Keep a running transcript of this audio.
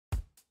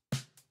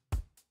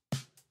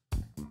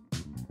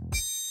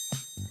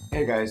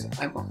Hey guys,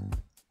 I'm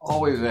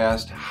always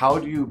asked, how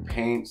do you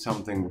paint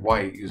something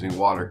white using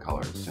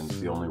watercolors, since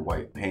the only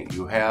white paint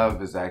you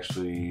have is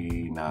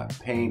actually not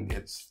paint,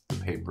 it's the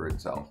paper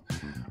itself.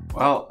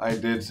 Well, I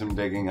did some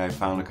digging. I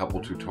found a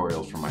couple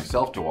tutorials for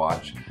myself to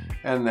watch,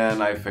 and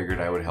then I figured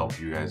I would help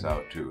you guys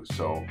out too.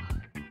 So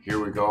here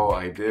we go.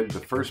 I did the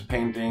first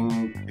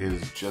painting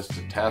is just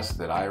a test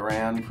that I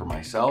ran for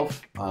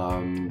myself,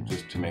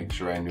 just to make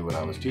sure I knew what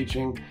I was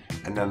teaching.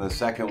 And then the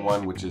second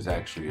one, which is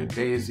actually a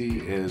daisy,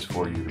 is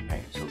for you to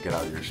paint. So get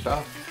out your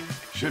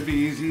stuff. Should be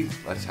easy.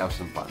 Let's have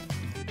some fun.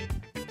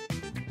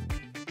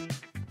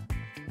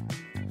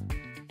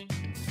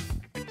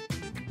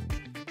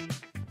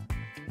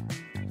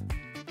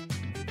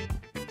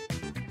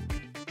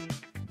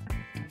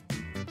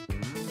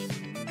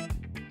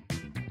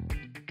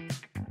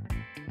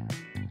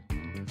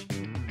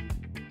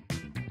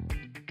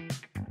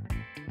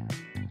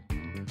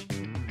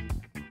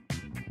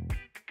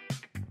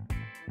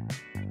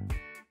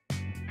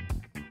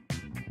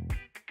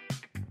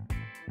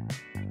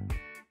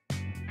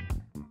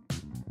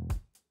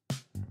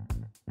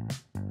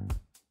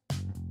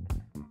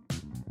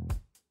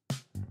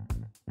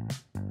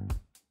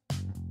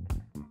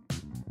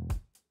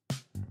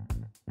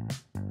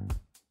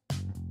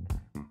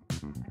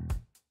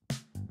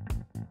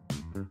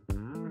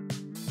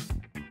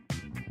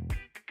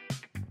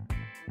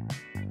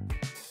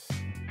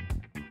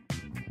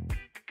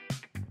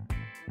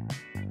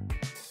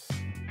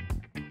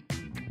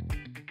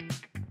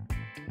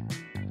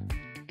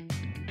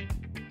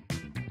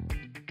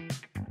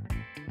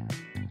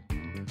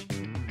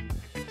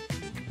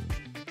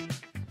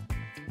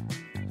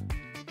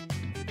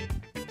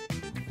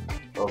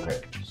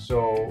 Okay,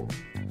 so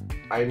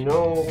I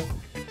know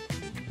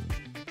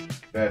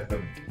that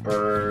the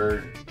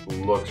bird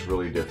looks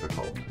really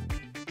difficult.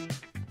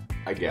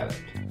 I get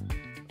it.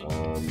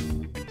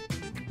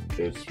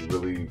 It's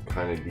really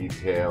kind of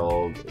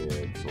detailed,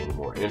 it's a little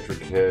more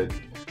intricate,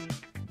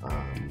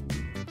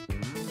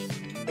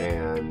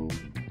 and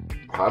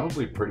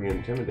probably pretty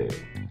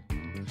intimidating.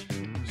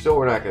 So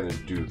we're not going to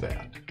do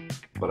that.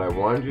 But I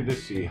wanted you to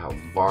see how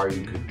far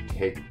you could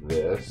take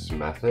this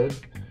method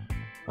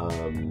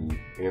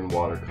in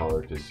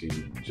watercolor to see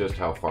just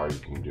how far you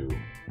can do.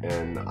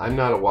 And I'm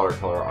not a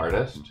watercolor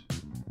artist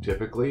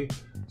typically,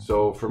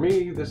 so for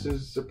me this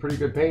is a pretty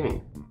good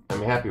painting.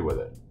 I'm happy with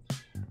it.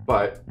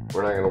 But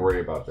we're not going to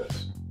worry about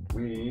this.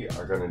 We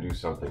are going to do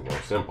something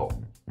more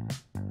simple.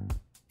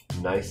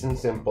 Nice and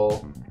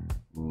simple,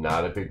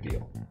 not a big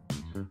deal.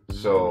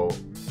 So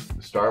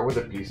start with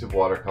a piece of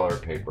watercolor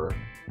paper,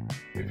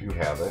 if you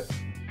have it.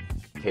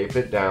 Tape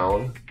it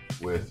down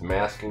with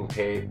masking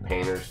tape,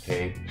 painter's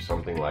tape,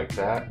 something like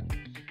that.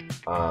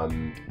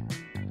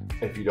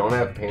 If you don't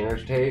have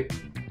painter's tape,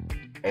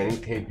 any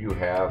tape you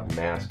have,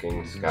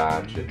 masking,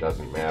 scotch, it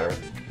doesn't matter.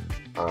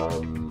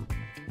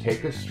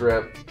 Take a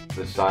strip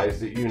the size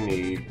that you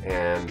need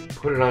and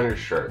put it on your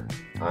shirt,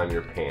 on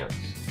your pants.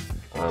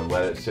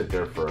 Let it sit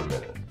there for a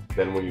minute.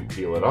 Then when you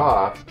peel it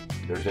off,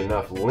 there's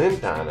enough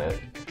lint on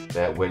it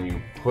that when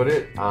you put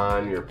it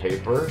on your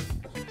paper,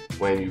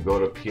 when you go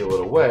to peel it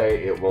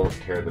away, it won't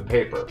tear the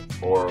paper,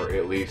 or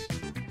at least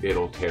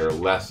it'll tear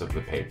less of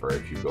the paper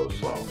if you go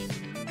slow.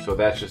 So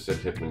that's just a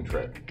tip and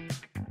trick.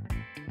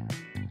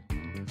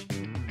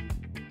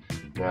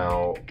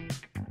 Now,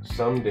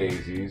 some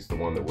daisies, the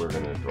one that we're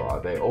going to draw,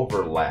 they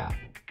overlap.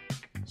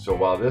 So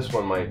while this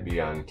one might be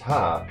on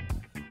top,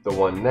 the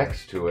one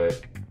next to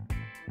it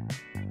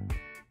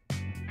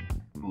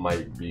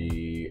might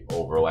be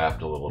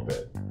overlapped a little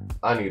bit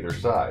on either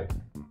side.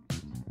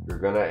 You're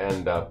going to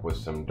end up with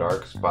some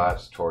dark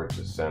spots towards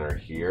the center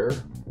here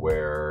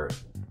where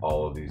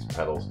all of these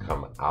petals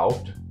come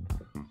out,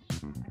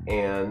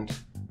 and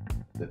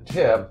the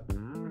tip,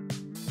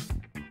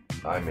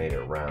 I made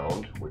it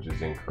round, which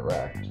is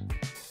incorrect.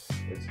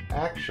 It's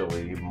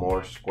actually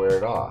more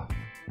squared off,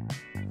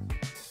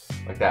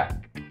 like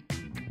that.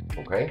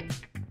 Okay?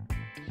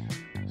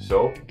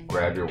 So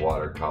grab your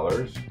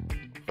watercolors,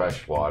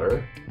 fresh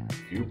water, a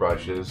few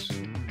brushes,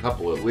 a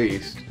couple at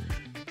least,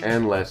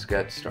 and let's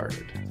get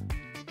started.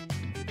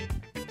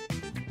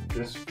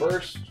 This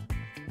first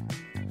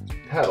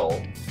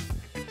petal,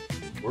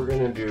 we're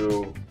going to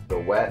do the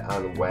wet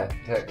on wet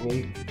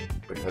technique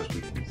because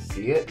we can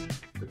see it,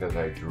 because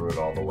I drew it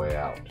all the way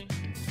out.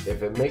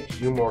 If it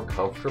makes you more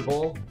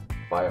comfortable,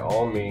 by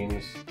all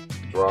means,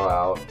 draw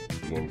out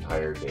the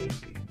entire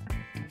daisy.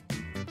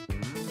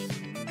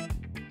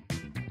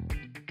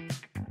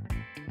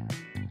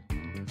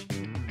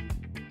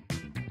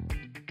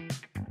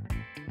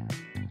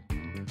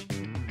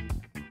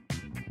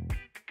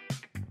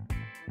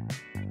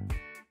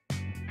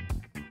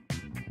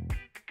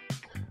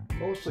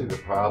 Mostly the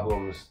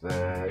problems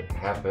that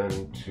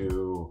happen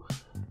to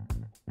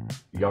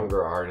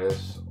younger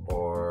artists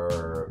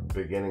or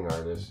beginning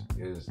artists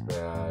is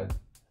that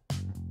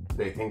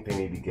they think they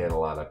need to get a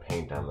lot of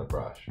paint on the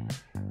brush.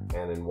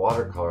 And in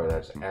watercolor,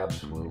 that's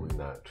absolutely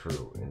not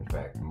true. In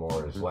fact,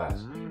 more is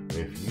less.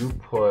 If you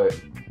put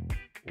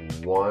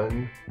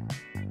one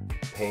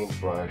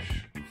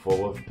paintbrush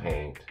full of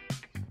paint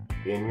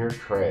in your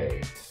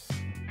tray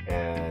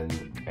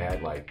and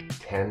add like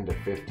 10 to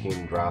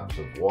 15 drops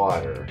of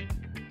water,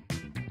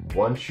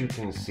 once you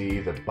can see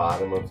the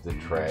bottom of the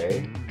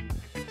tray,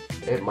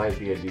 it might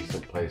be a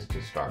decent place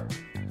to start.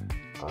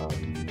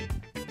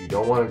 You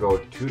don't want to go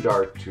too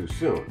dark too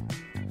soon.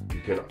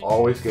 You can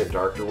always get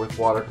darker with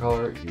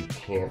watercolor, you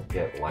can't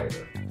get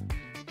lighter.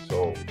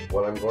 So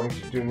what I'm going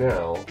to do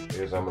now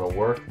is I'm going to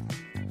work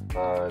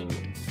on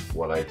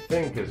what I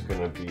think is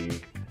going to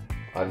be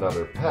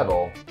another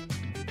petal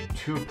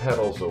 2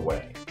 petals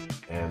away.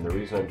 And the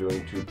reason I'm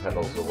doing 2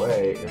 petals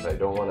away is I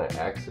don't want to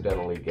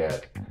accidentally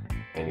get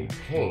any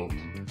paint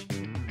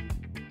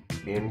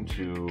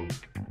into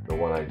the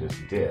one I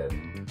just did,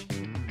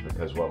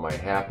 because what might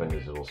happen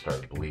is it'll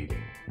start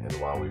bleeding. And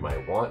while we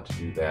might want to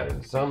do that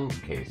in some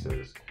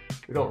cases,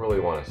 we don't really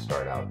want to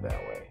start out that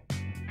way.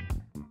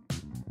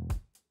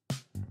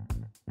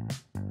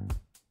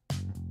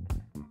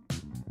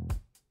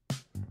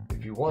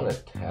 If you want to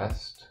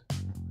test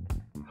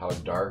how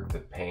dark the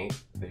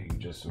paint that you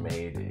just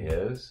made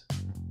is,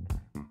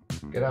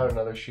 get out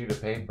another sheet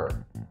of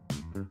paper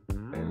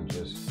and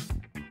just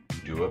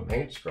do a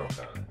paint stroke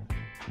on it.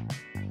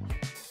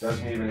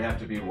 Doesn't even have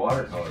to be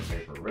watercolor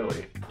paper,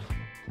 really.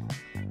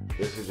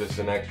 This is just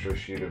an extra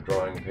sheet of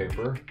drawing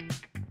paper.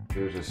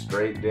 Here's a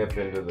straight dip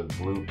into the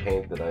blue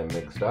paint that I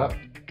mixed up,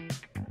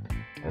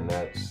 and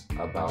that's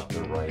about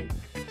the right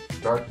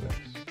darkness.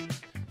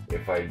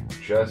 If I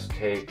just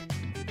take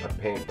a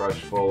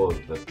paintbrush full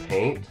of the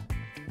paint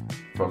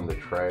from the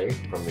tray,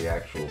 from the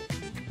actual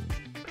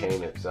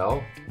paint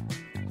itself,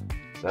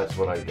 that's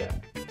what I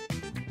get.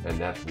 And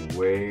that's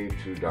way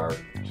too dark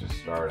to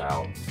start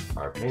out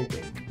our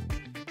painting.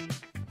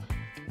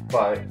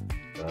 But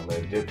I'm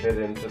going to dip it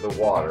into the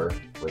water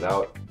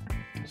without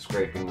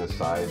scraping the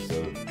sides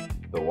of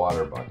the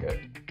water bucket.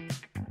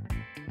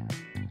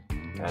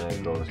 And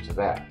it goes to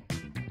that.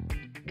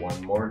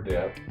 One more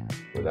dip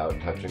without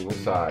touching the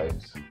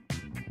sides.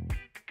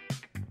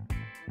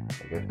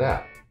 I get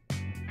that.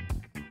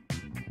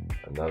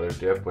 Another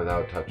dip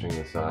without touching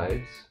the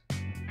sides,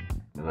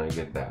 and I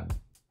get that.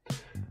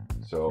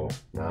 So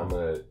now I'm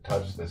going to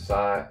touch the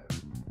side,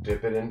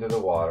 dip it into the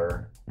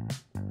water,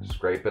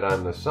 scrape it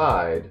on the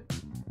side,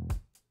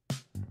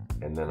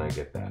 and then I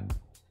get that.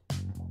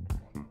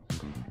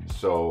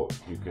 So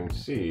you can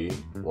see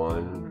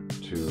 1,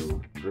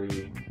 2,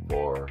 3,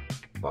 4,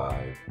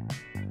 5,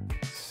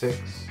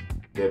 6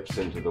 dips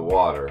into the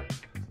water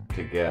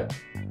to get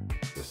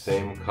the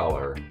same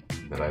color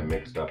that I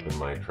mixed up in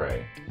my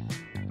tray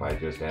by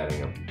just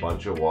adding a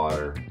bunch of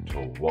water to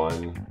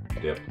 1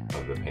 dip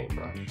of the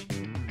paintbrush.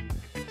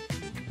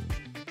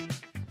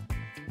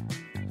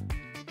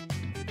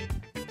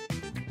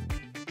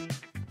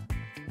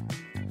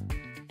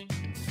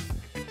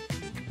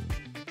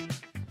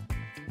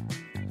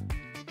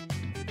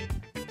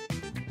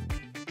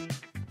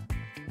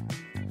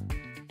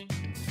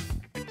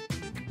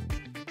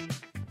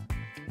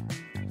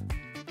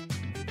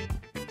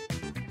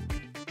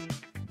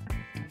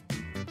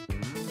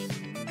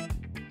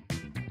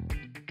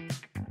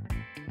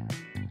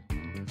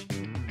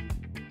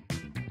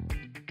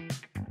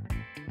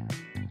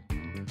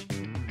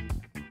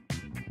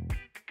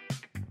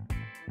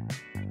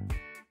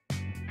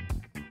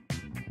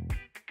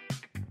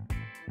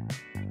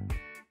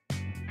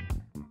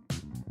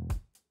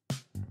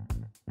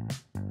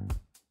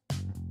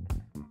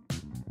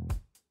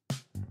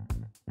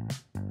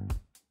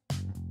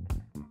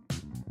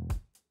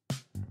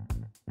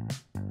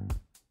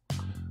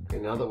 Okay,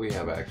 now that we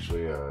have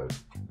actually a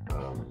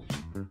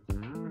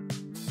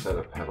set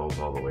of petals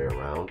all the way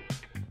around,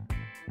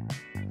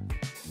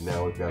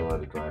 now we've got to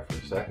let it dry for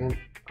a second.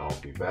 I'll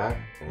be back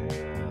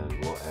and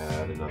we'll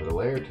add another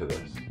layer to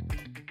this.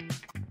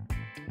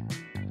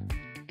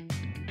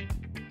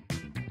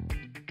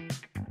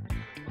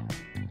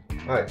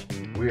 Alright,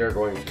 we are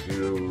going to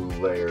do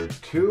layer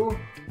 2,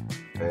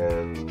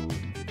 and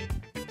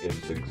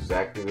it's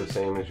exactly the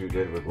same as you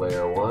did with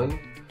layer 1.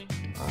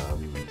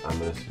 I'm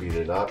going to speed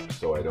it up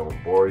so I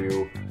don't bore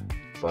you,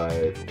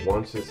 but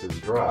once this is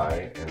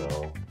dry, and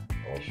I'll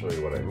show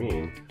you what I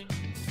mean,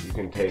 you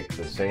can take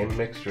the same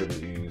mixture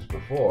that you used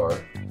before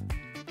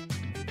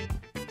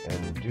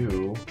and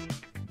do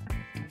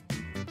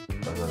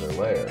another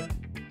layer.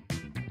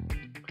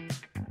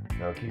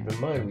 Now keep in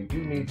mind, we do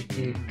need to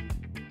keep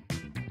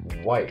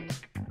white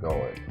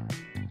going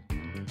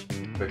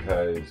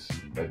because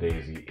a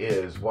daisy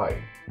is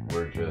white.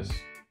 We're just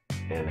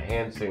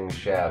enhancing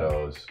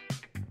shadows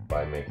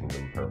by making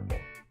them purple.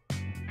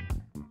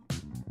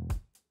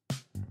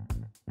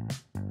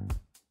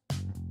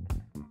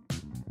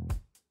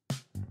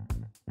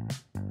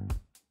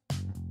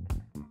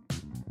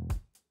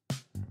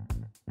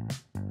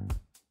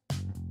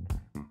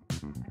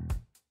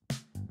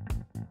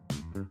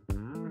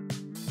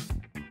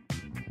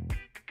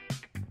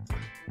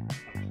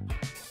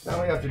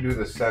 Now we have to do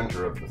the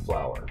center of the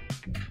flower.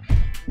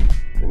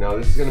 And now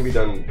this is going to be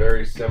done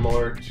very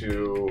similar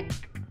to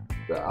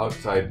the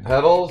outside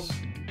petals,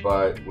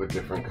 but with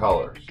different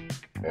colors.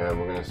 And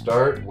we're going to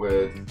start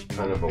with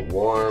kind of a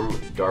warm,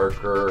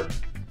 darker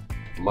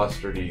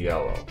mustardy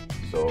yellow.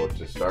 So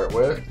to start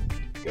with,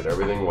 get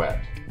everything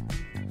wet,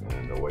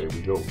 and away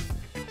we go.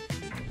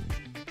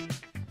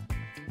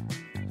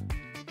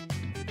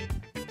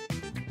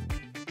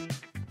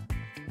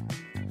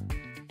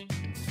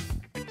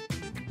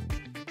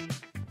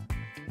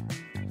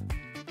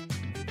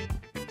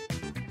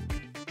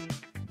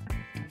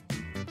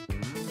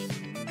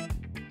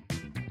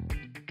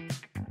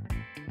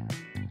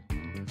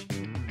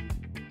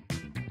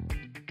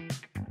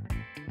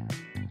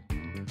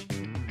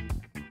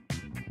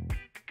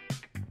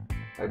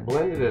 I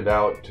blended it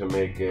out to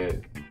make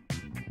it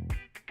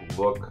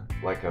look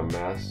like a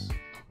mess.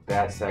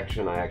 That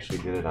section I actually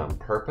did it on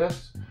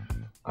purpose,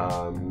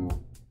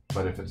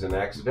 but if it's an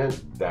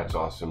accident, that's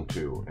awesome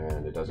too,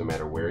 and it doesn't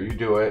matter where you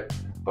do it,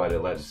 but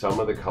it lets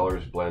some of the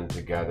colors blend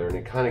together, and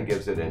it kind of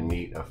gives it a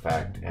neat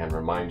effect and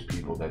reminds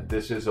people that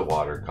this is a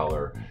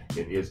watercolor,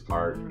 it is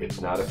art, it's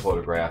not a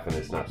photograph, and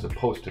it's not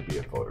supposed to be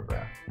a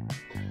photograph.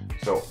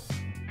 So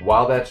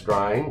while that's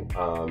drying,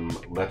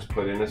 let's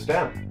put in a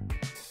stem.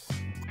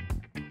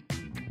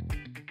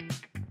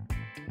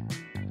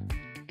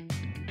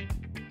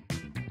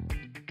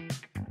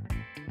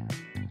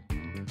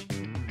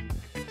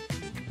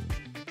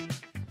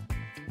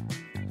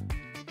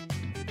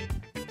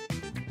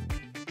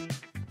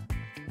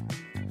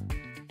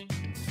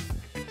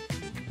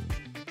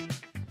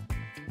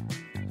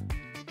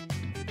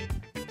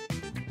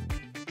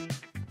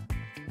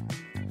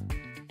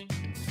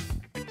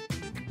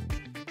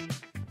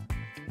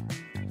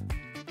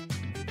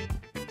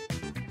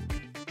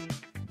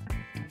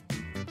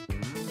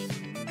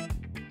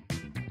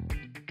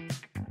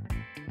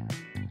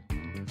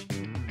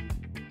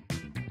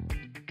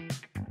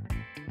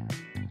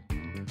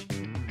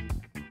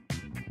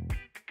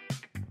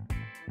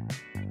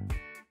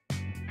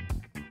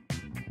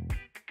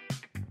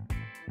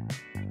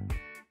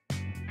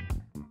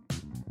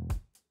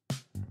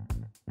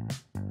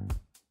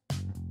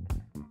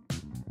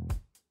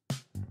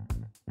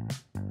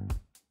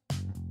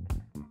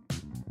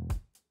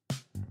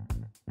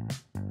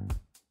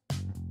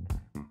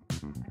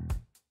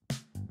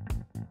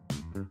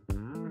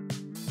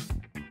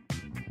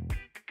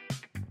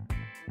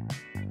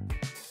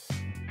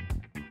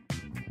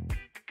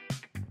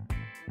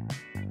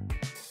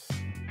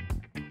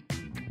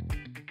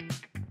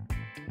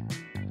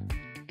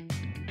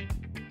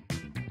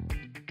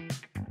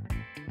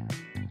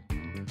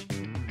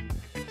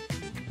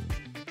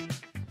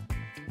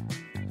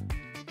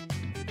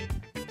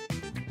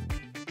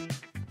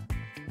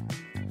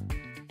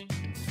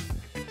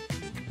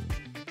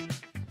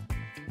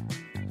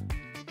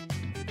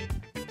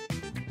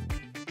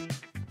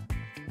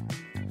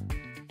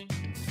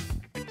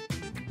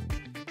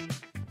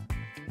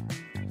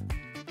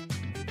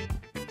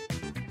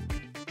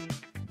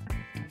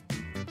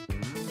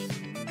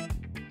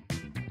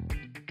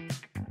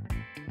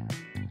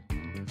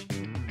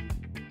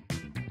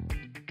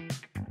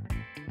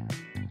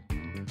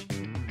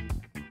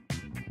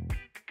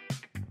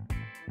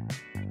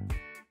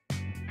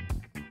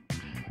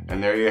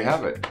 And there you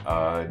have it,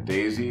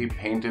 Daisy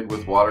painted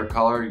with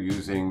watercolor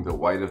using the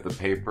white of the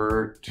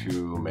paper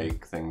to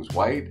make things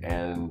white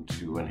and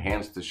to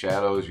enhance the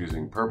shadows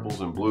using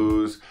purples and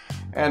blues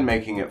and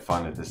making it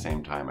fun at the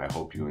same time. I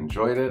hope you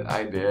enjoyed it.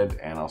 I did,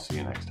 and I'll see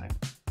you next time.